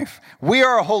of life. We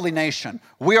are a holy nation.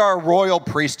 We are a royal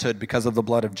priesthood because of the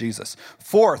blood of Jesus.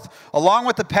 Fourth, along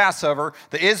with the Passover,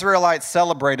 the Israelites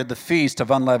celebrated the Feast of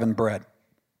Unleavened Bread.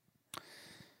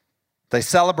 They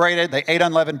ate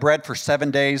unleavened bread for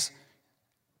 7 days.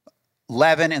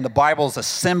 Leaven in the Bible is a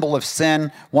symbol of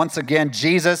sin. Once again,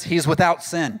 Jesus, he's without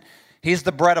sin. He's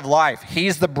the bread of life.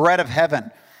 He's the bread of heaven.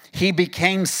 He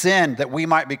became sin that we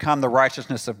might become the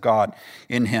righteousness of God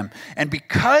in him. And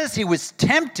because he was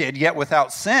tempted yet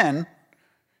without sin,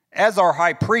 as our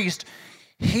high priest,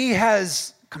 he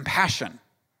has compassion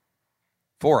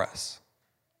for us.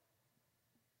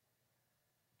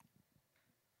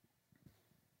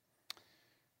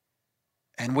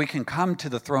 And we can come to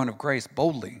the throne of grace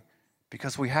boldly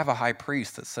because we have a high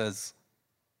priest that says,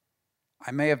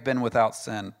 I may have been without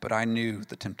sin, but I knew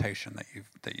the temptation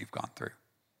that you've gone through.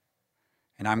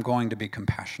 And I'm going to be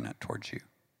compassionate towards you.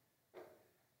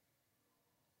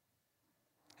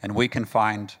 And we can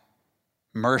find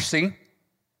mercy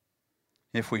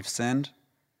if we've sinned,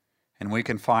 and we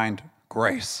can find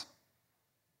grace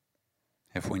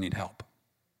if we need help.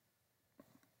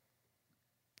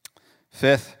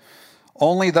 Fifth,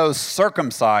 only those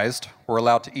circumcised were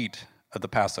allowed to eat of the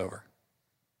Passover.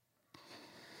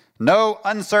 No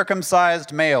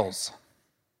uncircumcised males.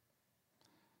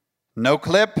 No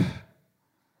clip.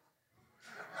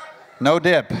 No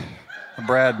dip,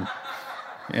 bread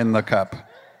in the cup.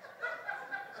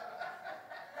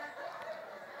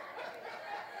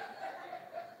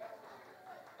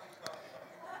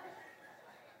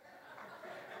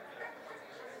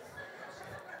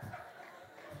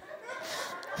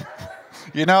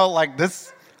 You know, like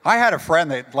this, I had a friend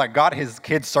that like got his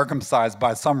kids circumcised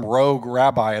by some rogue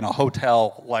rabbi in a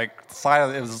hotel,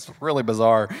 it was really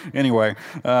bizarre. Anyway,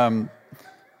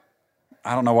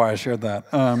 I don't know why I shared that.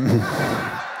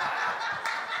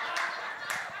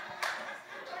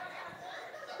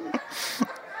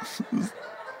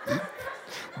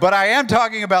 But I am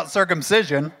talking about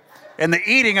circumcision and the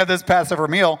eating of this Passover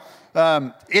meal.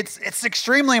 It's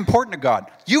extremely important to God.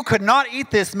 You could not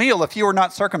eat this meal if you were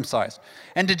not circumcised.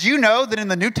 And did you know that in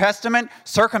the New Testament,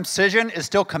 circumcision is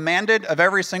still commanded of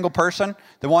every single person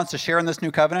that wants to share in this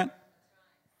new covenant?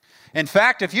 In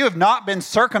fact, if you have not been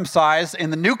circumcised in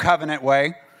the new covenant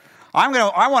way,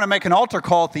 I want to make an altar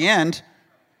call at the end,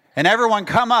 and everyone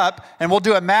come up, and we'll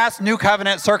do a mass new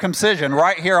covenant circumcision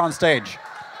right here on stage.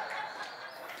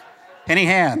 Any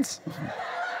hands?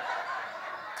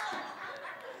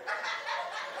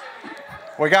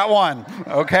 We got one.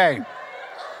 Okay.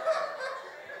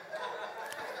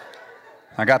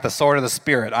 I got the sword of the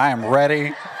Spirit. I am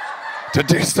ready to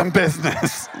do some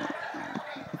business.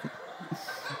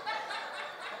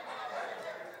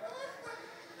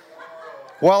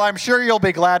 Well, I'm sure you'll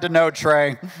be glad to know,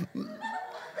 Trey,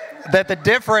 that the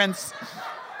difference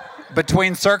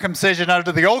between circumcision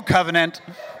under the old covenant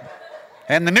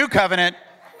and the new covenant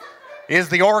is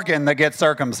the organ that gets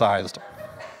circumcised.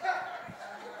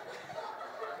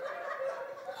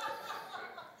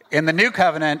 In the new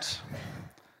covenant,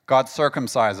 God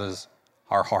circumcises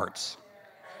our hearts.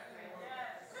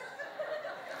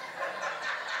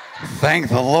 Thank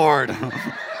the Lord.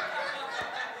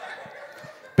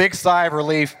 Big sigh of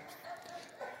relief.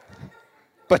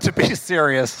 But to be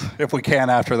serious, if we can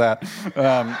after that,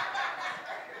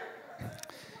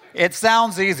 it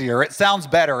sounds easier, it sounds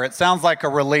better, it sounds like a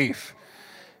relief.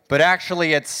 But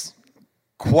actually, it's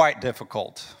quite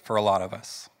difficult for a lot of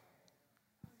us.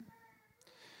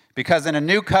 Because in a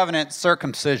new covenant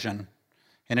circumcision,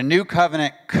 in a new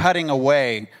covenant cutting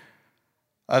away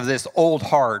of this old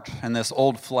heart and this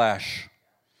old flesh,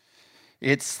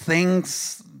 it's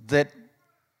things that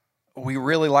we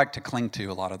really like to cling to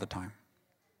a lot of the time.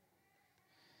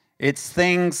 It's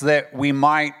things that we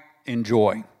might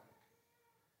enjoy.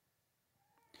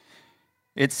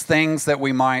 It's things that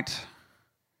we might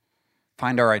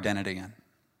find our identity in.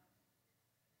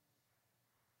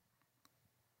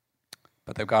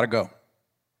 But they've got to go.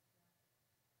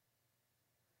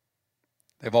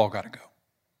 They've all got to go.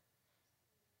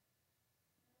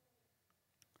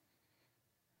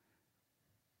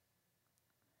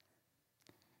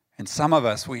 And some of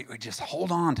us, we just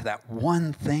hold on to that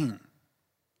one thing.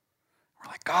 We're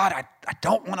like, God, I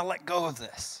don't want to let go of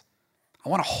this. I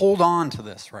want to hold on to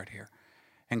this right here.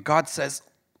 And God says,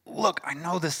 look, I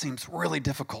know this seems really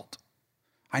difficult.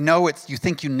 I know you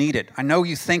think you need it. I know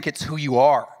you think it's who you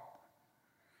are.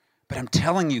 But I'm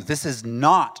telling you, this is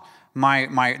not my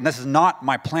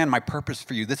plan, my purpose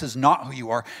for you. This is not who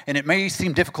you are. And it may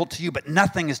seem difficult to you, but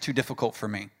nothing is too difficult for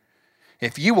me.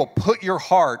 If you will put your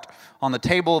heart on the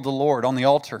table of the Lord, on the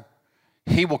altar,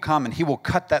 He will come and He will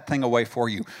cut that thing away for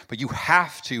you. But you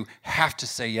have to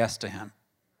say yes to Him.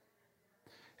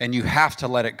 And you have to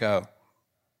let it go.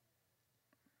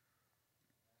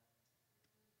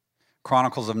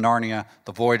 Chronicles of Narnia,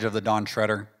 The Voyage of the Dawn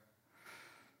Treader.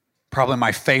 Probably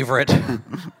my favorite.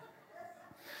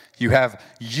 You have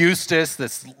Eustace,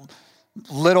 this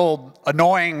little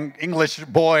annoying English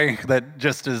boy that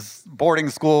just is boarding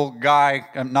school guy.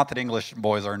 Not that English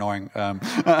boys are annoying.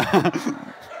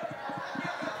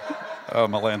 Oh,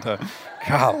 Malanta.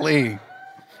 Golly.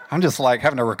 I'm just like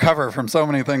having to recover from so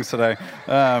many things today.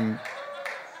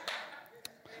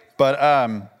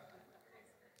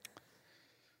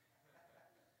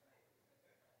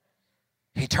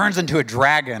 He turns into a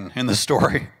dragon in the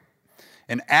story.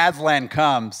 And Aslan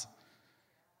comes.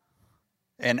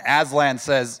 And Aslan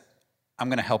says, I'm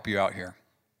going to help you out here.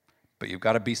 But you've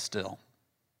got to be still.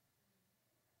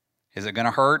 Is it going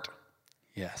to hurt?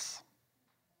 Yes.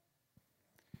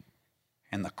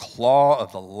 And the claw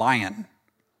of the lion.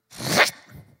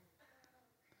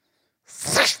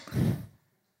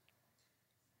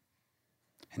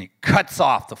 And he cuts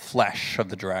off the flesh of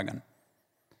the dragon.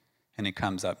 And he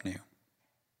comes up new.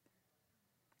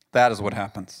 That is what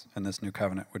happens in this new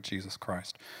covenant with Jesus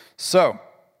Christ. So,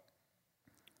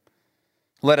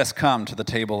 let us come to the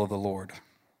table of the Lord.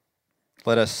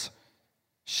 Let us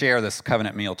share this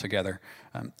covenant meal together.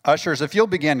 Ushers, if you'll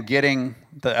begin getting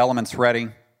the elements ready,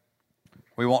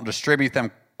 we won't distribute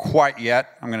them quite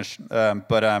yet.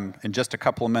 But in just a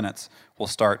couple of minutes, we'll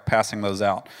start passing those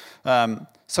out.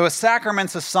 So a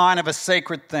sacrament's a sign of a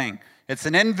sacred thing. It's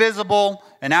an invisible,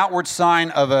 an outward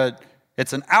sign of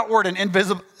It's an outward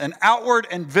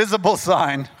and visible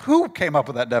sign. Who came up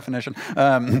with that definition?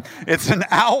 It's an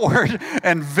outward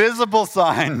and visible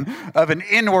sign of an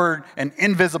inward and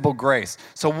invisible grace.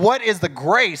 So what is the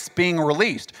grace being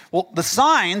released? Well, the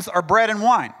signs are bread and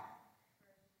wine.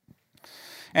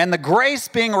 And the grace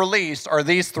being released are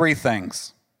these three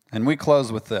things. And we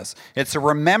close with this. It's a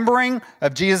remembering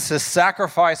of Jesus'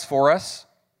 sacrifice for us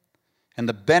and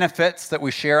the benefits that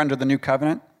we share under the new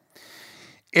covenant.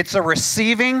 It's a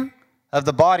receiving of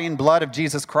the body and blood of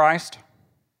Jesus Christ.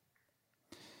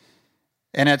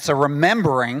 And it's a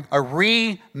remembering, a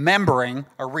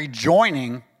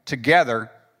rejoining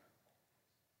together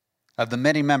of the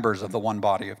many members of the one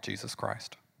body of Jesus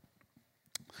Christ.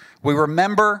 We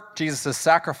remember Jesus'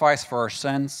 sacrifice for our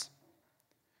sins.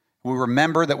 We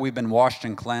remember that we've been washed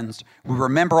and cleansed. We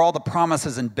remember all the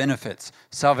promises and benefits: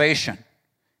 salvation,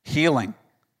 healing,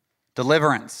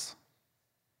 deliverance,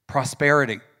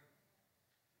 prosperity.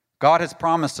 God has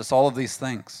promised us all of these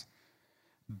things.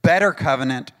 Better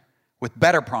covenant with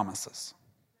better promises.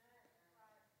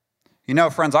 You know,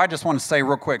 friends, I just want to say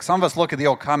real quick, some of us look at the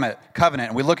old covenant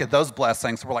and we look at those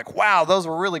blessings, and we're like, wow, those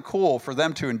were really cool for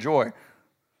them to enjoy.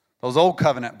 Those old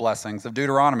covenant blessings of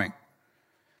Deuteronomy.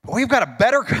 But we've got a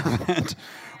better covenant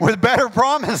with better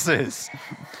promises.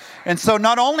 And so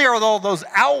not only are all those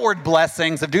outward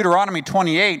blessings of Deuteronomy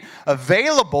 28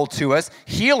 available to us,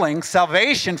 healing,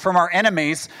 salvation from our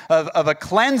enemies, of a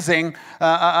cleansing,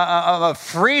 of a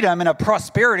freedom and a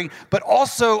prosperity, but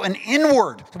also an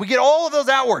inward. We get all of those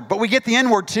outward, but we get the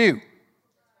inward too.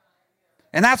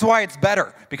 And that's why it's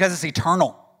better, because it's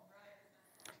eternal.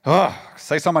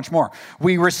 Say so much more.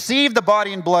 We receive the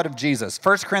body and blood of Jesus.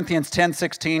 1 Corinthians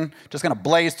 10:16, just going to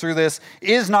blaze through this.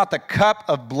 Is not the cup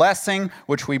of blessing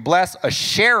which we bless a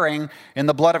sharing in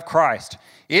the blood of Christ?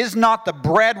 Is not the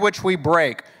bread which we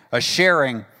break a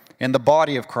sharing in the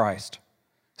body of Christ?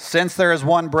 Since there is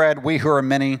one bread, we who are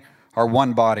many are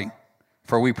one body,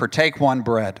 for we partake one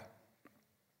bread.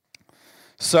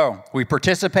 So we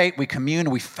participate, we commune,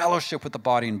 we fellowship with the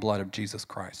body and blood of Jesus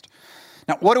Christ.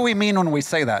 Now, what do we mean when we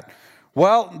say that?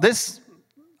 Well,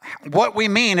 what we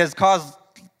mean has caused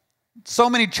so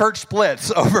many church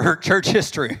splits over church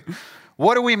history.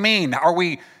 What do we mean? Are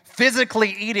we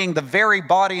physically eating the very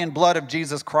body and blood of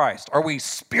Jesus Christ? Are we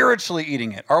spiritually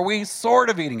eating it? Are we sort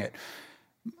of eating it?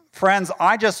 Friends,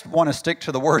 I just want to stick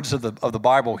to the words of the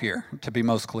Bible here to be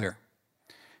most clear.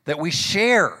 That we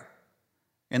share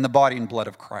in the body and blood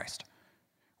of Christ.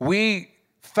 We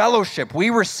fellowship, we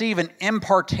receive an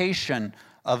impartation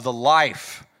of the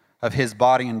life of his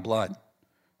body and blood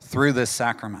through this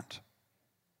sacrament.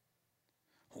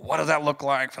 What does that look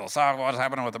like? Philosophically, what's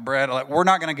happening with the bread? We're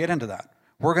not going to get into that.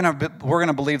 We're going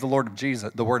to believe the word of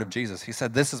Jesus. He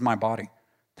said, "This is my body.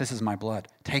 This is my blood.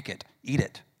 Take it, eat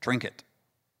it, drink it,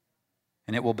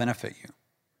 and it will benefit you.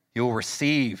 You will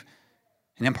receive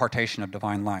an impartation of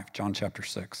divine life." John chapter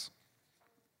 6.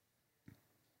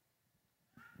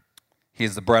 He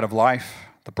is the bread of life,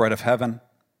 the bread of heaven,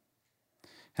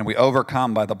 and we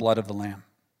overcome by the blood of the Lamb,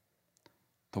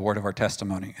 the word of our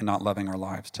testimony, and not loving our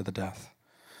lives to the death.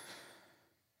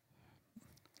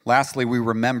 Lastly, we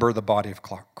remember the body of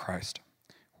Christ.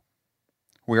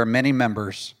 We are many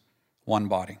members, one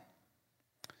body.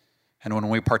 And when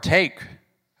we partake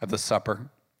of the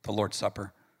supper, the Lord's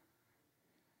Supper,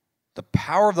 the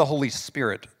power of the Holy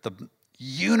Spirit, the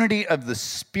unity of the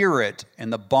Spirit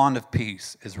and the bond of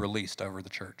peace is released over the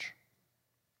church.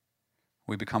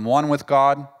 We become one with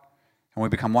God, and we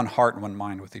become one heart and one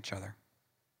mind with each other.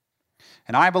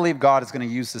 And I believe God is going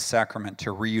to use this sacrament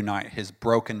to reunite his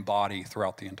broken body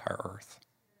throughout the entire earth.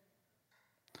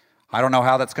 I don't know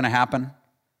how that's going to happen,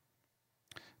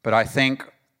 but I think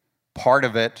part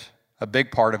of it, a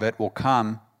big part of it, will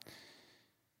come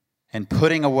in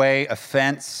putting away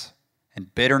offense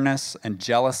and bitterness and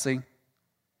jealousy,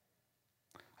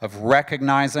 of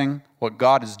recognizing what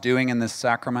God is doing in this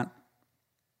sacrament,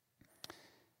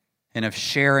 and of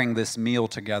sharing this meal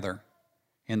together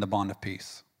in the bond of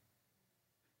peace.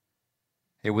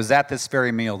 It was at this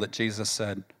very meal that Jesus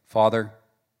said, "Father,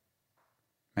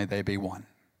 may they be one,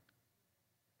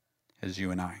 as you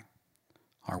and I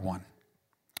are one."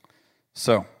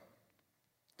 So,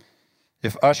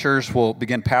 if ushers will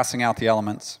begin passing out the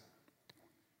elements,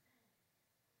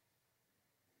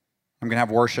 I'm going to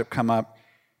have worship come up.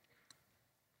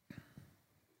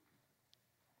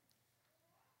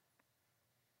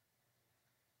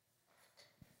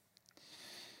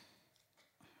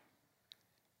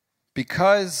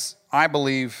 Because I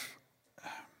believe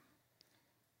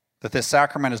that this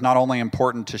sacrament is not only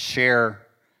important to share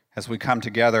as we come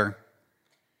together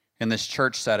in this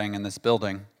church setting, in this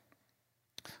building,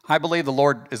 I believe the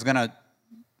Lord is going to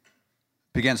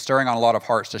begin stirring on a lot of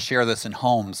hearts to share this in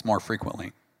homes more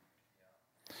frequently.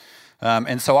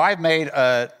 And so I've made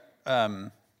a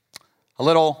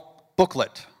little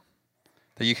booklet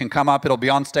that you can come up, it'll be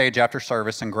on stage after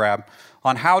service, and grab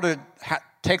on how to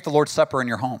take the Lord's Supper in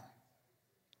your home.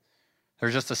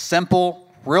 There's just a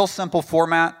simple, real simple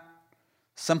format,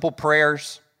 simple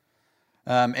prayers,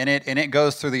 and it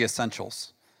goes through the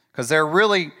essentials. Because there are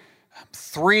really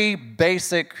three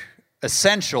basic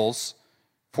essentials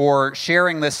for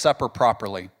sharing this supper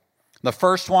properly. The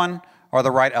first one are the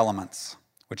right elements,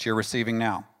 which you're receiving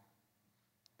now.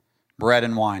 Bread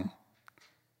and wine,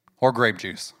 or grape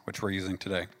juice, which we're using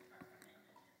today.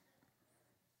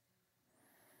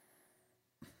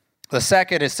 The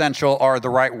second essential are the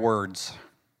right words.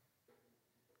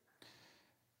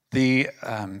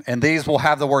 And these will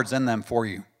have the words in them for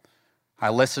you. I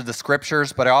listed the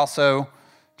scriptures, but I also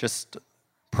just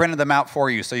printed them out for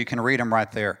you so you can read them right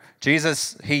there.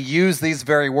 Jesus, he used these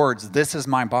very words. This is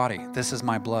my body. This is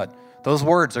my blood. Those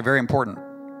words are very important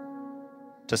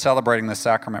to celebrating this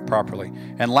sacrament properly.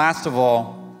 And last of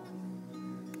all,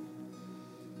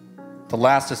 the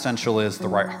last essential is the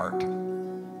right heart.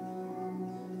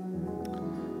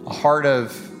 A heart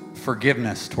of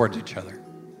forgiveness towards each other.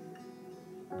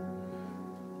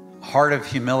 A heart of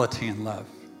humility and love.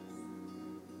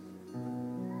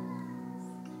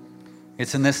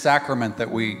 It's in this sacrament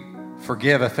that we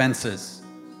forgive offenses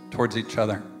towards each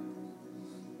other.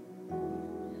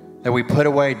 That we put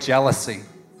away jealousy.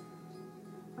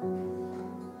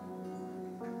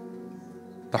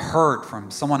 The hurt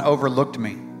from someone overlooked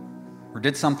me or or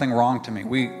did something wrong to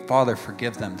me. Father,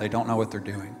 forgive them. They don't know what they're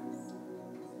doing.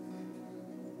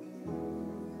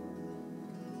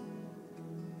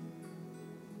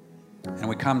 And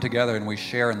we come together and we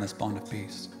share in this bond of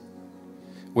peace.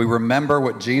 We remember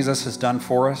what Jesus has done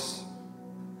for us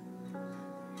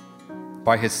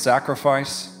by his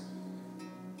sacrifice.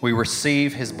 We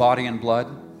receive his body and blood,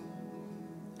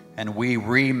 and we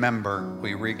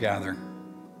regather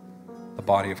the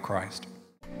body of Christ.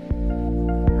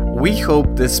 We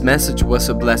hope this message was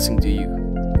a blessing to you.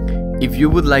 If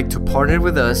you would like to partner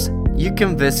with us, you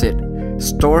can visit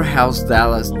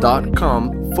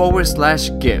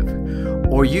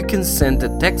storehousedallas.com/give, or you can send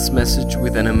a text message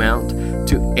with an amount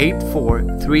to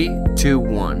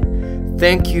 84321.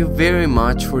 Thank you very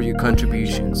much for your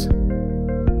contributions.